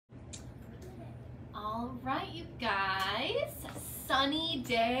All right, you guys, sunny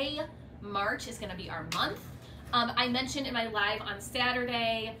day. March is gonna be our month. I mentioned in my live on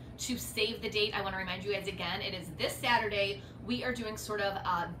Saturday to save the date. I wanna remind you guys again, it is this Saturday. We are doing sort of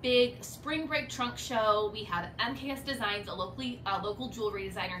a big spring break trunk show. We have MKS Designs, a local jewelry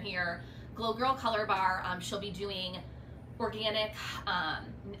designer here, Glow Girl Color Bar. She'll be doing organic,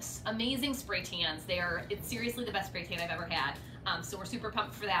 amazing spray tans. It's seriously the best spray tan I've ever had. So we're super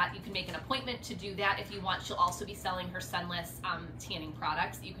pumped for that. You can make an appointment to do that if you want. She'll also be selling her sunless tanning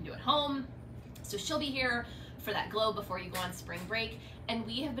products that you can do at home. So she'll be here for that glow before you go on spring break. And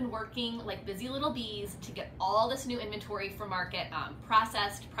we have been working like busy little bees to get all this new inventory for market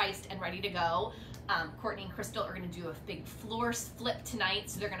processed, priced, and ready to go. Courtney and Crystal are gonna do a big floor flip tonight,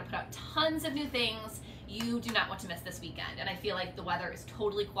 so they're gonna put out tons of new things. You do not want to miss this weekend. And I feel like the weather is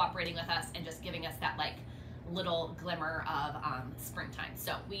totally cooperating with us and just giving us that like little glimmer of springtime.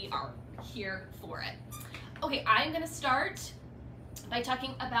 So we are here for it. Okay, I'm gonna start by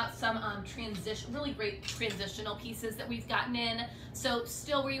talking about some really great transitional pieces that we've gotten in. So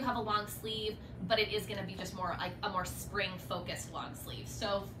still where you have a long sleeve, but it is gonna be just more like a more spring focused long sleeve.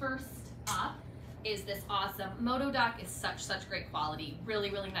 So first up is this awesome Motodoc. Is such great quality, really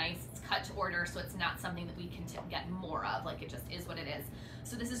nice. It's cut to order, so it's not something that we can get more of, like it just is what it is.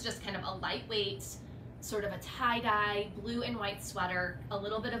 So this is just kind of a lightweight, sort of a tie-dye blue and white sweater, a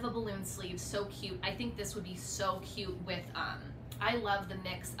little bit of a balloon sleeve, so cute. I think this would be so cute with, I love the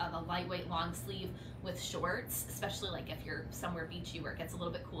mix of a lightweight long sleeve with shorts, especially like if you're somewhere beachy where it gets a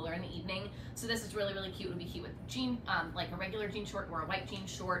little bit cooler in the evening. So this is really cute. It would be cute with jean, like a regular jean short or a white jean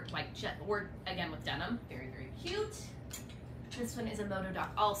short, or again with denim. Very cute. This one is a Motodoc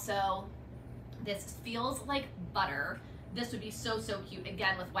also. This feels like butter. This would be so cute,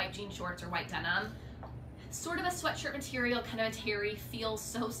 again with white jean shorts or white denim. Sort of a sweatshirt material, kind of a terry, feels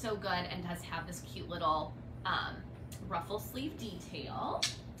so good, and does have this cute little ruffle sleeve detail.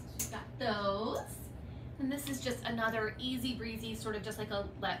 So we've got those. And this is just another easy breezy, sort of just like a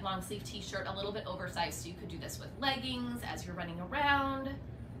long sleeve t-shirt, a little bit oversized, so you could do this with leggings as you're running around.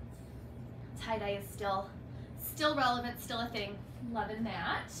 Tie-dye is still relevant, still a thing. Loving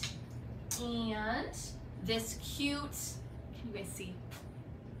that. And this cute, can you guys see?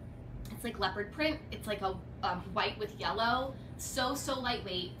 It's like leopard print. It's like a white with yellow. So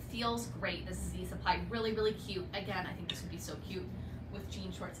lightweight, feels great. This is Z Supply, really cute. Again, I think this would be so cute with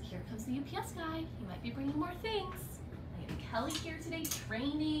jean shorts. Here comes the UPS guy. He might be bringing more things. I have Kelly here today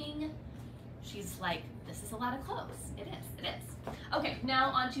training. She's like, this is a lot of clothes. It is. Okay, now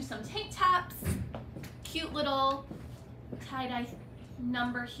on to some tank tops. Cute little tie-dye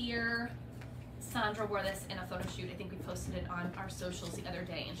number here. Sandra wore this in a photo shoot. I think we posted it on our socials the other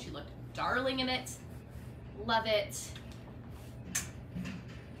day, and she looked darling in it. Love it.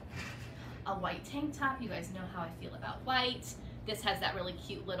 A white tank top. You guys know how I feel about white. This has that really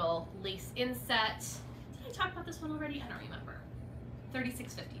cute little lace inset. Did I talk about this one already? I don't remember.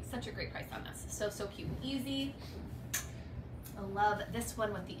 $36.50. Such a great price on this. So cute and easy. I love this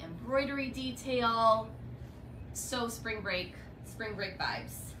one with the embroidery detail. So spring break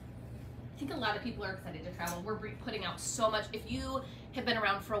vibes. I think a lot of people are excited to travel. We're putting out so much. If you have been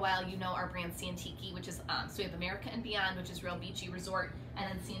around for a while, you know our brand Santiki, which is, so we have America and Beyond, which is real beachy resort, and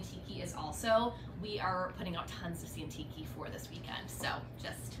then Santiki is also, we are putting out tons of Santiki for this weekend, so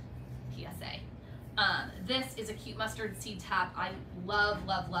just PSA. This is a cute mustard seed top. I love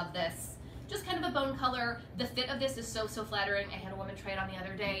this. Just kind of a bone color. The fit of this is so flattering. I had a woman try it on the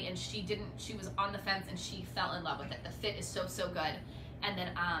other day, and she was on the fence and she fell in love with it. The fit is so good. And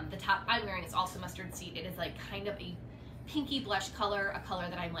then the top I'm wearing is also mustard seed. It is like kind of a pinky blush color, a color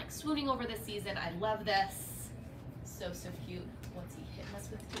that I'm like swooning over this season. I love this. So cute. What's he hitting us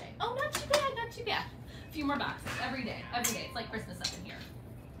with today? Oh, not too bad. A few more boxes every day. It's like Christmas up in here.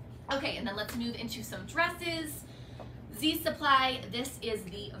 Okay, and then let's move into some dresses. Z Supply, this is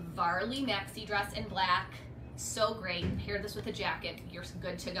the Varley maxi dress in black. So great. Pair this with a jacket, you're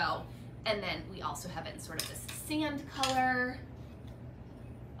good to go. And then we also have it in sort of this sand color.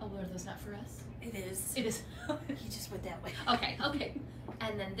 Oh, are those not for us? It is. It is. You just went that way. Okay.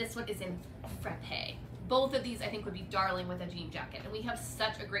 And then this one is in frappe. Both of these I think would be darling with a jean jacket. And we have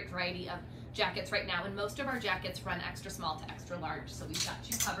such a great variety of jackets right now. And most of our jackets run extra small to extra large. So we've got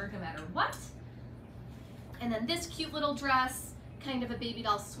you covered no matter what. And then this cute little dress, kind of a baby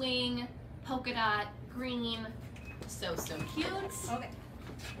doll swing, polka dot, green. So cute. Okay.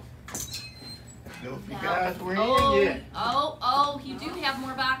 Know if you guys were in yet. Oh, you do have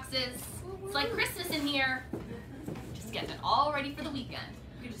more boxes. It's like Christmas in here. Just getting it all ready for the weekend.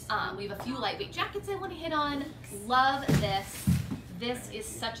 We have a few lightweight jackets I want to hit on. Love this. This is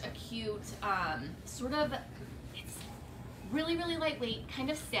such a cute, sort of, it's really, really lightweight,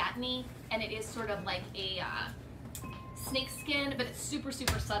 kind of satiny, and it is sort of like a snake skin, but it's super,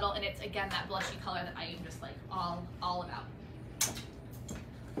 super subtle, and it's, again, that blushy color that I am just like all about.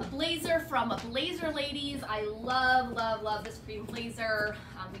 A blazer from Blazer Ladies. I love, love, love this green blazer.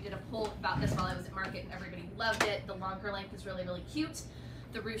 We did a poll about this while I was at market, and everybody loved it. The longer length is really, really cute.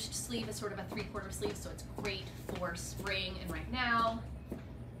 The ruched sleeve is sort of a 3/4 sleeve, so it's great for spring and right now.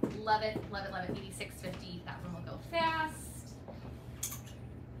 Love it, love it, love it. $86.50. That one will go fast.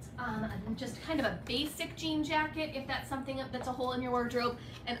 And just kind of a basic jean jacket if that's something that's a hole in your wardrobe.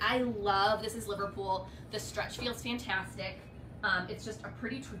 And I love, this is Liverpool. The stretch feels fantastic. It's just a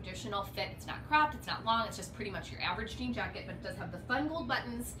pretty traditional fit. It's not cropped, it's not long, it's just pretty much your average jean jacket, but it does have the fun gold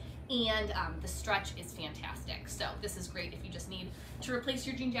buttons, and the stretch is fantastic. So this is great if you just need to replace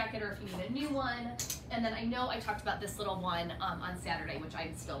your jean jacket or if you need a new one. And then I know I talked about this little one on Saturday, which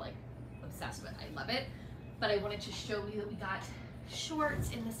I'm still like obsessed with. I love it. But I wanted to show you that we got shorts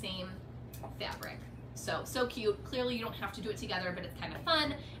in the same fabric. So cute. Clearly you don't have to do it together, but it's kind of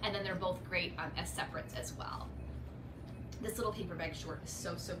fun. And then they're both great as separates as well. This little paper bag short is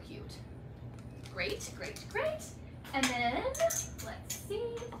so, so cute. Great, great, great. And then, let's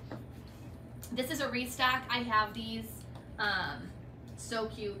see. This is a restock. I have these, so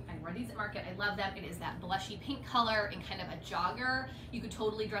cute. I wear these at market, I love them. It is that blushy pink color and kind of a jogger. You could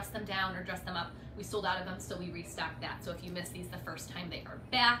totally dress them down or dress them up. We sold out of them, so we restocked that. So if you missed these the first time, they are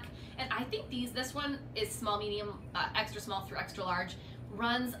back. And I think this one is small, medium, extra small through extra large.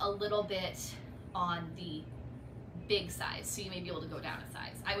 Runs a little bit on the big size, so you may be able to go down a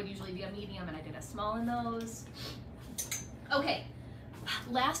size. I would usually be a medium, and I did a small in those. Okay,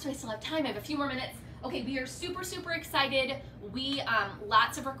 last, I still have time, I have a few more minutes. Okay, we are super, super excited. We,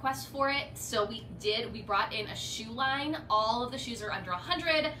 lots of requests for it, so we brought in a shoe line. All of the shoes are under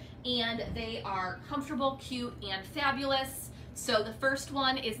 100, and they are comfortable, cute, and fabulous. So the first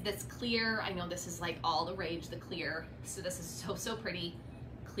one is this clear, I know this is like all the rage, the clear, so this is so, so pretty.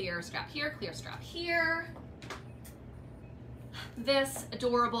 Clear strap here, clear strap here. This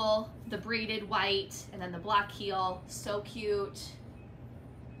adorable, the braided white, and then the black heel, so cute.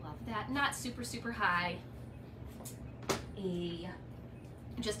 Love that. Not super, super high.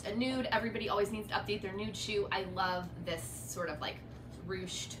 Just a nude. Everybody always needs to update their nude shoe. I love this sort of like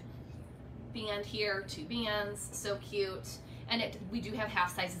ruched band here, 2 bands, so cute. And we do have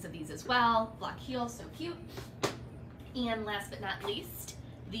half sizes of these as well. Black heel, so cute. And last but not least,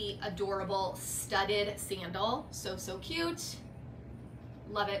 the adorable studded sandal, so, so cute.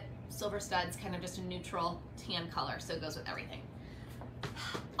 Love it. Silver studs, kind of just a neutral tan color, so it goes with everything.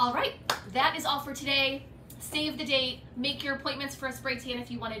 All right, that is all for today. Save the date, make your appointments for a spray tan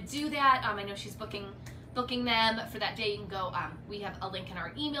if you want to do that. I know she's booking them for that day. You can go, we have a link in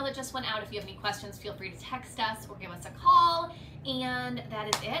our email that just went out. If you have any questions, feel free to text us or give us a call. And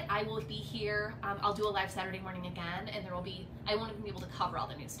that is it. I will be here. I'll do a live Saturday morning again, and I won't even be able to cover all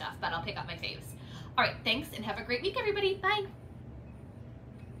the new stuff, but I'll pick up my faves. All right, thanks, and have a great week, everybody. Bye.